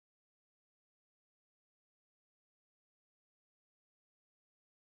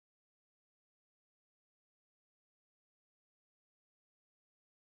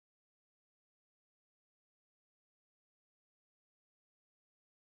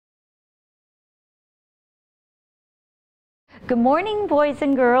Good morning, boys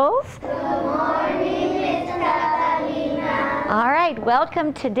and girls. Good morning, Miss Catalina. All right,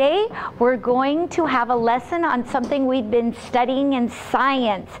 welcome. Today we're going to have a lesson on something we've been studying in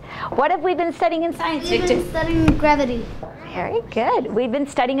science. What have we been studying in science, We've Victor? been studying gravity. Very good. We've been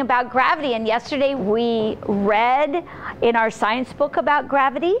studying about gravity, and yesterday we read in our science book about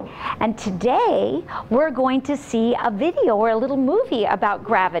gravity, and today we're going to see a video or a little movie about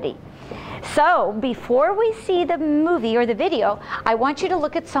gravity. So before we see the movie or the video, I want you to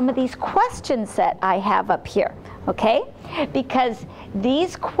look at some of these questions that I have up here, okay? Because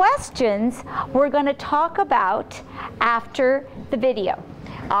these questions we're going to talk about after the video.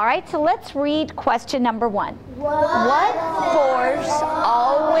 All right, so let's read question number 1. What force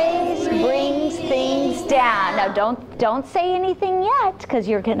always brings things down? Now don't say anything yet, because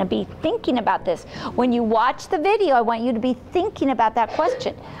you're going to be thinking about this. When you watch the video, I want you to be thinking about that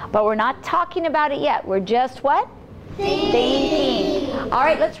question. But we're not talking about it yet. We're just what? Thinking. All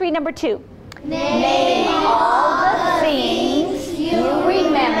right, let's read number 2. Name all the things you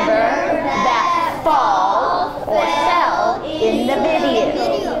remember that fall or fell in the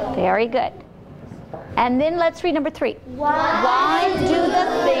video. Very good. And then let's read number 3. Why do the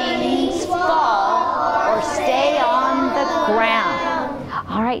things fall or stay on the ground?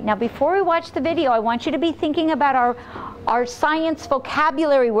 All right, now before we watch the video, I want you to be thinking about our science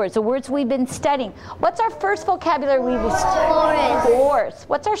vocabulary words, the words we've been studying. What's our first vocabulary we will study? Force.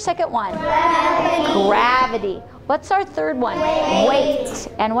 What's our second one? Gravity. What's our third one? Weight.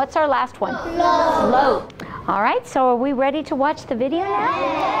 And what's our last one? Float. All right, so are we ready to watch the video now?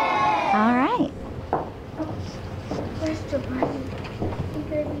 All right.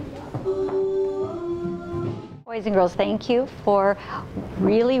 Boys and girls, thank you for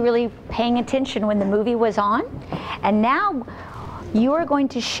really paying attention when the movie was on. And now you are going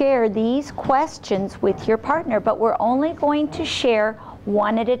to share these questions with your partner, but we're only going to share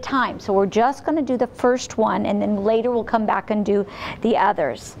one at a time. So we're just going to do the first one, and then later we'll come back and do the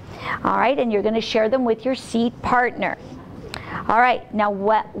others. All right, and you're going to share them with your seat partner. All right, now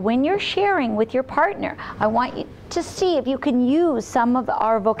when you're sharing with your partner, I want you to see if you can use some of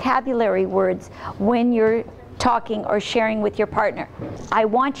our vocabulary words when you're talking or sharing with your partner. I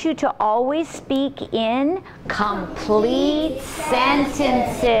want you to always speak in complete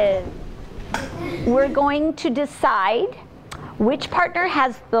sentences. We're going to decide which partner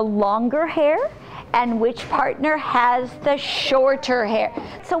has the longer hair and which partner has the shorter hair.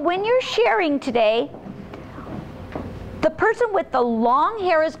 So when you're sharing today, the person with the long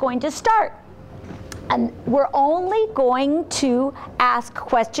hair is going to start. And we're only going to ask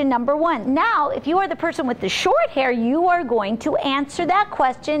question number 1. Now, if you are the person with the short hair, you are going to answer that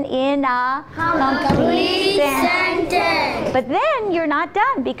question in a complete sentence. But then you're not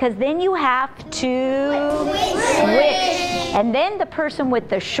done, because then you have to switch. And then the person with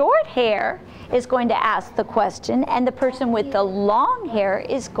the short hair is going to ask the question, and the person with the long hair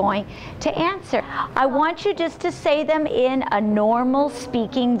is going to answer. I want you just to say them in a normal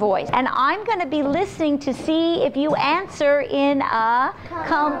speaking voice. And I'm going to be listening to see if you answer in a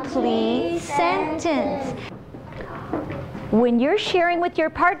complete sentence. When you're sharing with your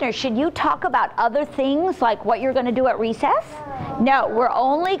partner, should you talk about other things like what you're going to do at recess? No, we're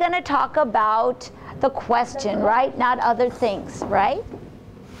only going to talk about the question, right? Not other things, right?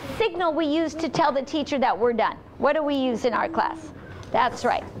 Signal we use to tell the teacher that we're done. What do we use in our class? That's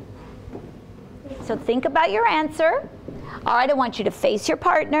right. So think about your answer. All right, I want you to face your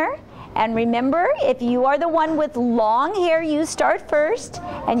partner. And remember, if you are the one with long hair, you start first,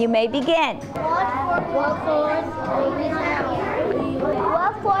 and you may begin. What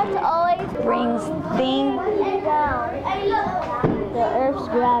force always Brings things down? The Earth's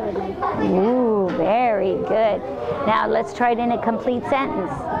gravity. Ooh, very good. Now let's try it in a complete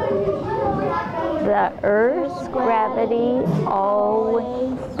sentence. The Earth's gravity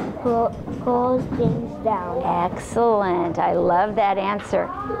always pulls things down. Excellent. I love that answer.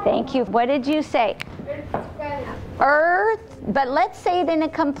 Thank you. What did you say? Earth, but let's say it in a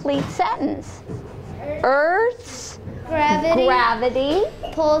complete sentence. Earth's gravity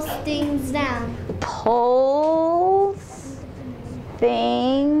pulls things down. Pulls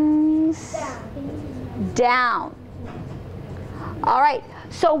things down. All right,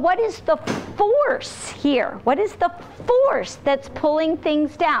 so what is the force here? What is the force that's pulling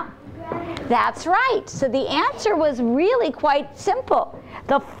things down? That's right. So the answer was really quite simple.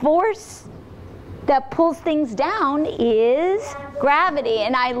 The force that pulls things down is gravity.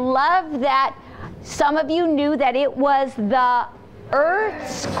 And I love that some of you knew that it was the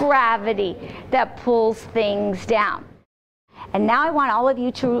Earth's gravity that pulls things down. And now I want all of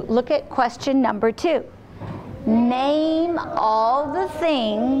you to look at question number 2. Name all the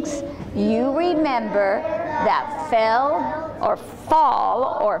things you remember that fell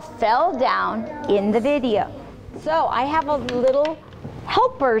down in the video. So I have a little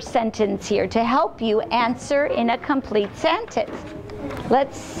helper sentence here to help you answer in a complete sentence.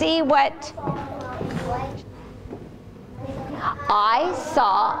 Let's see what. I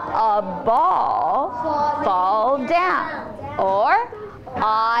saw a ball fall down. Or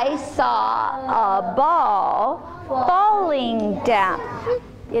I saw a ball falling down.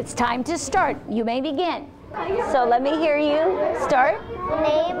 It's time to start. You may begin. So let me hear you start.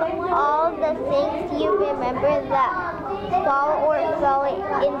 Name all the things you remember that fall or fell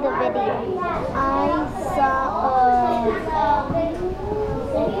in the video. I saw a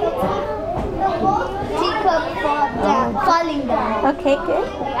teacup falling down. Okay, good.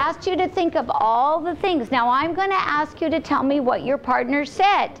 I asked you to think of all the things. Now I'm going to ask you to tell me what your partner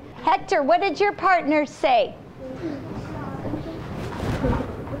said. Hector, what did your partner say?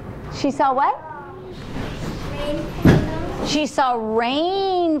 She saw what? She saw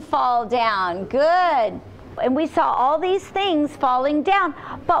rain fall down. Good. And we saw all these things falling down.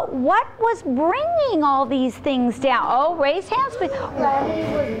 But what was bringing all these things down? Oh, raise hands. Gravity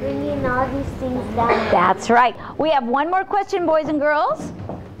was bringing all these things down. That's right. We have one more question, boys and girls.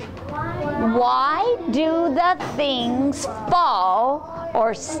 Why do the things fall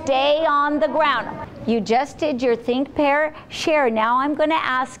or stay on the ground? You just did your think, pair, share. Now I'm going to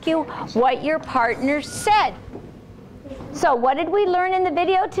ask you what your partner said. So what did we learn in the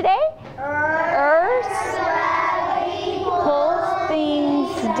video today? Earth pulls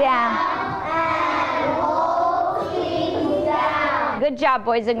things down. Good job,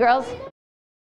 boys and girls.